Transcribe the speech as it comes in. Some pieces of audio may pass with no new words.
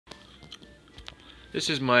This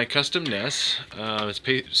is my custom NES. It's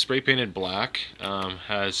spray painted black.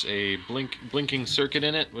 Has a blinking circuit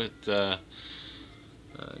in it with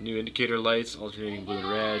new indicator lights, alternating blue and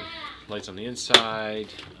red. Lights on the inside,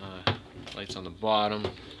 lights on the bottom.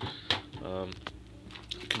 The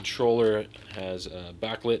controller has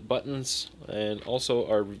backlit buttons, and also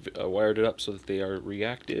are wired it up so that they are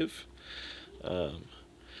reactive.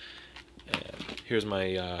 Here's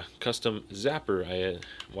my custom Zapper I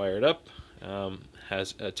wired up.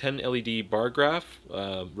 Has a 10 LED bar graph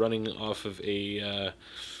running off of a,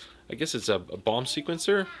 I guess it's a bomb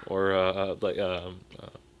sequencer or like a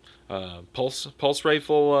pulse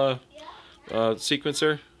rifle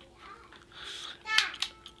sequencer,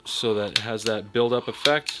 so that it has that build-up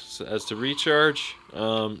effect as to recharge.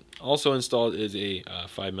 Also installed is a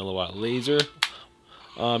 5 milliwatt laser.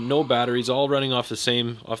 No batteries, all running off the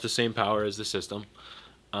same power as the system.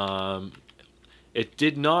 It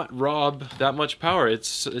did not rob that much power.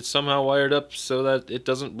 It's somehow wired up so that it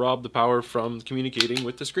doesn't rob the power from communicating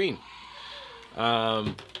with the screen.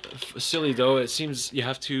 Silly though, it seems you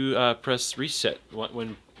have to press reset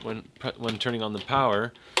when turning on the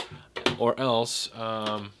power, or else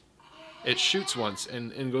it shoots once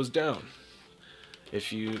and goes down.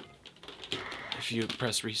 If you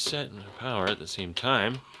press reset and power at the same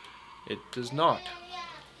time, it does not.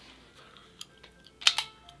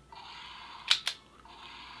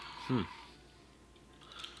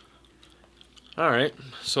 Alright,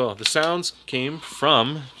 so the sounds came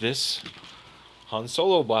from this Han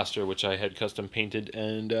Solo blaster, which I had custom painted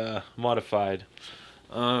and modified.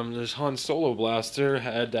 This Han Solo blaster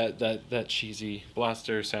had that cheesy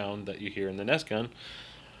blaster sound that you hear in the NES gun.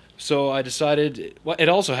 So I decided, well, it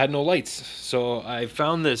also had no lights. So I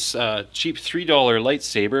found this cheap $3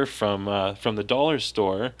 lightsaber from the dollar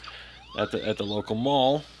store at the local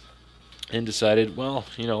mall, and decided, well,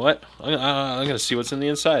 you know what, I'm gonna see what's in the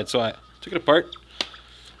inside. So I took it apart,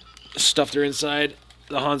 stuffed her inside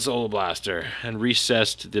the Han Solo blaster, and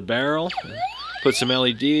recessed the barrel, put some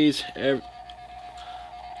LEDs.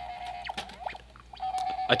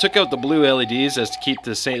 I took out the blue LEDs as to keep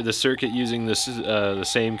the circuit using the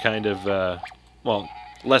same kind of, well,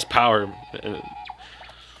 less power.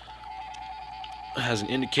 Has an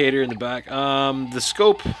indicator in the back. The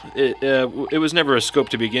scope, it was never a scope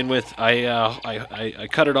to begin with. I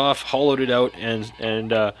cut it off, hollowed it out,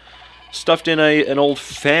 and stuffed in an old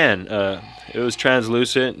fan. It was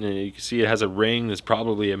translucent, and you can see it has a ring that's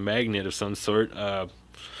probably a magnet of some sort. But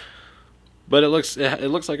it looks like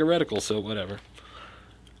a reticle, so whatever.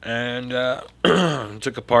 And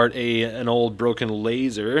took apart an old broken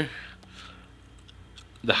laser,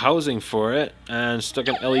 the housing for it, and stuck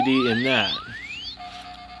an LED in that.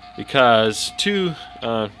 Because two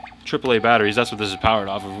AAA batteries, that's what this is powered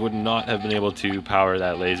off of, would not have been able to power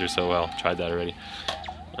that laser so well. Tried that already.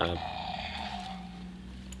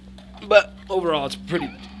 But overall, it's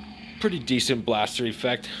pretty decent blaster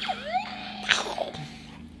effect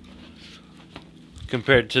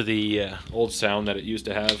compared to the old sound that it used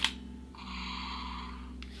to have.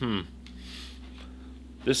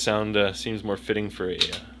 This sound seems more fitting for a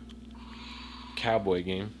cowboy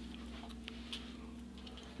game.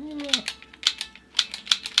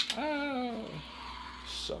 Oh,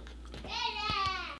 suck.